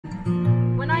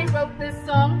wrote this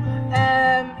song.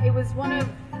 It was one of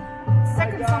the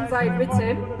second songs I'd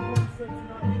written.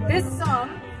 This song,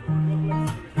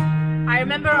 I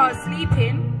remember I was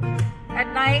sleeping at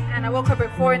night and I woke up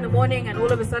at 4 in the morning and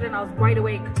all of a sudden I was wide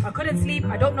awake. I couldn't sleep,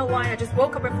 I don't know why. I just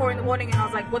woke up at 4 in the morning and I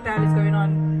was like, what the hell is going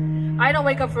on? I don't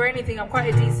wake up for anything, I'm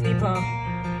quite a deep sleeper.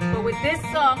 But with this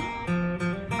song,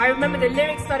 I remember the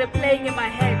lyrics started playing in my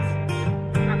head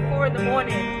at 4 in the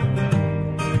morning.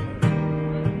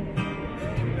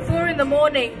 4 in the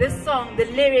morning, this song, the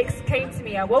lyrics came to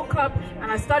me. I woke up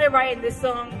and I started writing this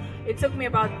song. It took me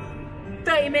about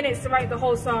 30 minutes to write the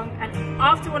whole song, and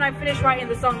after when I finished writing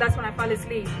the song, that's when I fell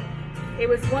asleep. It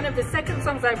was one of the second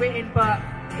songs I've written, but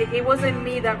it wasn't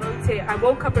me that wrote it. I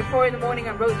woke up at 4 in the morning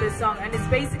and wrote this song, and it's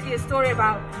basically a story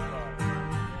about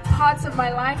parts of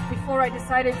my life before I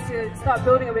decided to start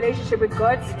building a relationship with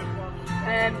God.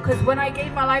 Because when I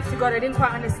gave my life to God, I didn't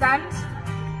quite understand.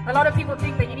 A lot of people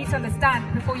think that you need to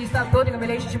understand before you start building a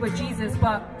relationship with Jesus,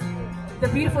 but the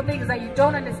beautiful thing is that you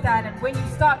don't understand, and when you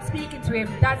start speaking to him,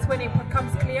 that's when it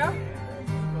becomes clear.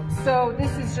 So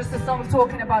this is just a song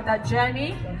talking about that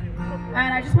journey,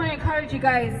 and I just want to encourage you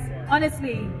guys,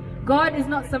 honestly, God is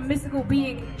not some mystical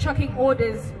being chucking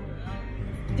orders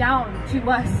down to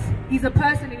us. He's a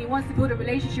person and he wants to build a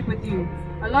relationship with you.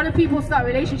 A lot of people start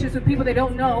relationships with people they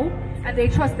don't know and they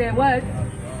trust their words,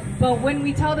 but when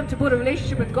we tell them to build a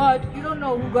relationship with God, you don't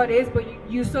know who God is, but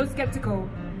you're so skeptical.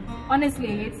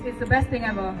 Honestly, it's the best thing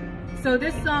ever. So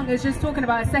this song is just talking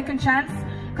about a second chance,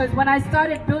 because when I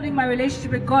started building my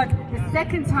relationship with God the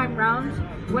second time round,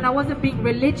 when I wasn't being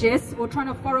religious or trying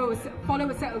to follow a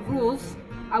set of rules,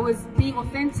 I was being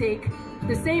authentic.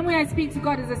 The same way I speak to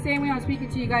God is the same way I'm speaking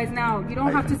to you guys now. You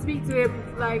don't have to speak to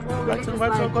him like, oh, religious,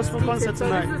 like, gospel concert so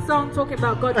tonight. this is a song talking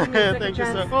about God giving me a second Thank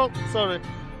chance. you, sir. Oh, sorry.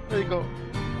 There you go.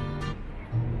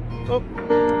 Oh,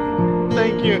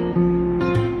 thank you.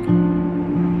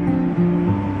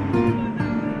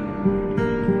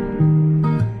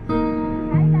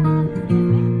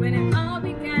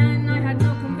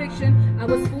 I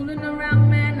was fooling around,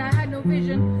 man, I had no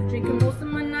vision. Drinking most of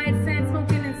my nights and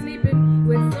smoking and sleeping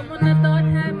with someone I thought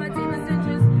had my deepest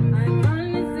interest. I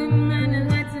finally listened, man, and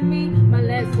lied to me. My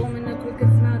last woman, a crooked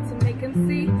smile to make him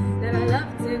see that I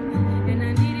loved him and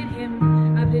I needed him.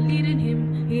 I deleted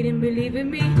him, he didn't believe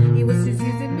in me. He was just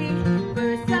using me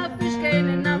for a selfish gain,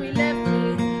 and now he left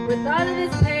me with all of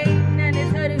this pain, and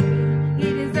it's hurting me.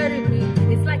 He deserted me,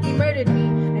 it's like he murdered me,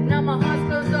 and now my heart's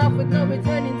closed off with no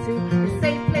returning to the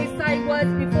safe place I was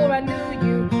before I knew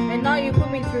you, and all you put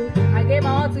me through. I gave my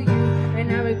all to you,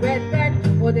 and I regret that.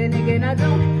 Well, then again, I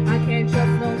don't. I can't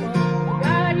trust no more.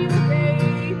 God, you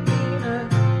gave me a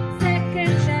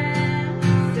second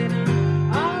chance, and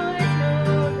I always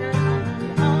know that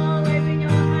I'm always in your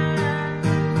hands.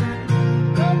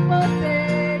 Don't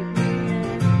forsake me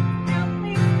and help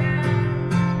me stand.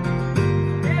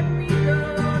 Let me know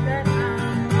that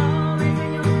I'm always in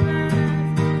your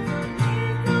plans. So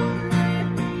please don't let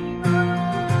me go.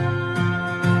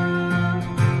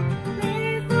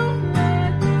 Please don't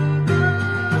let me go.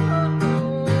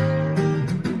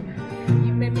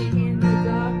 You met me in the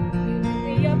dark, you lit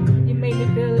me up, you made me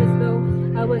feel as though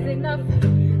I was enough.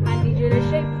 I need you to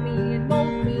shape me and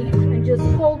mold me and just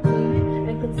hold me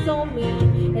and console me.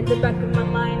 In the back of my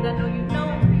mind, I know you know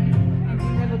me, and you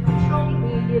never control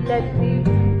me. You let me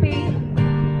be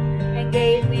and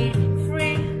gave me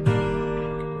free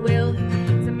will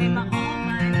to make my own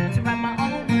mind, to write my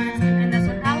own words, and that's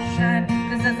when I'll shine,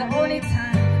 cause that's the only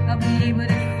time I'll be able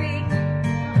to see,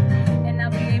 and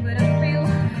I'll be able to feel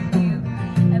you,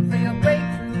 and for your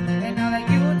breakthrough and all that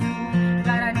you do.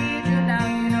 God, I need you now,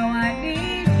 you know I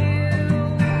need you.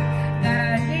 God,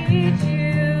 I need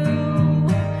you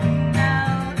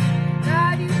now.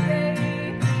 God, you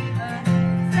gave me a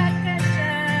second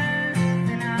chance,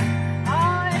 and I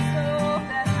always hope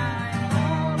that I'm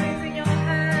always in your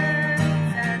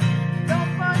hands. And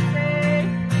don't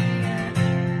forsake me and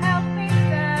help me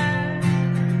stand.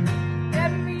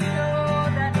 Let me know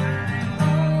that I'm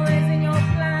always in your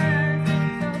plans.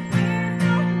 So please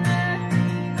don't let me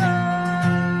go.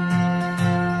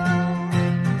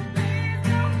 Please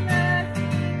don't let me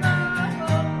go.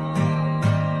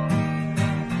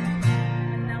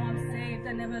 And now I'm saved, I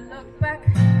never look back.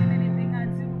 And anything I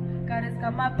do, God has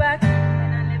got my back.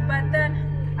 And I live by that,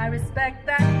 I respect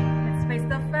that. Let's face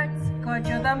the facts, God,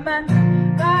 you're the man.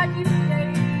 God, you gave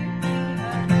me a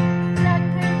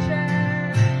second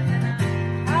chance, and I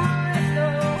always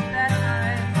know that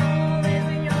I'm always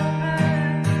in your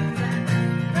hands. And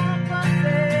don't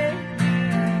forsake me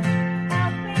and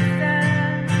help me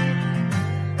stand.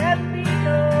 Let me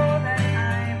know that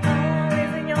I'm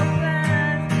always in your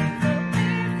plans. So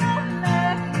please don't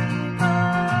let me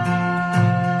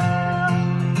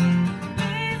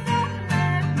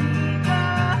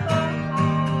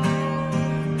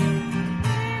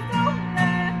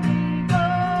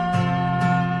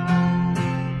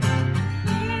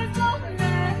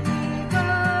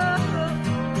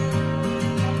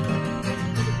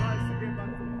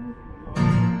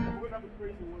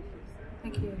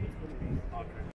Thank you.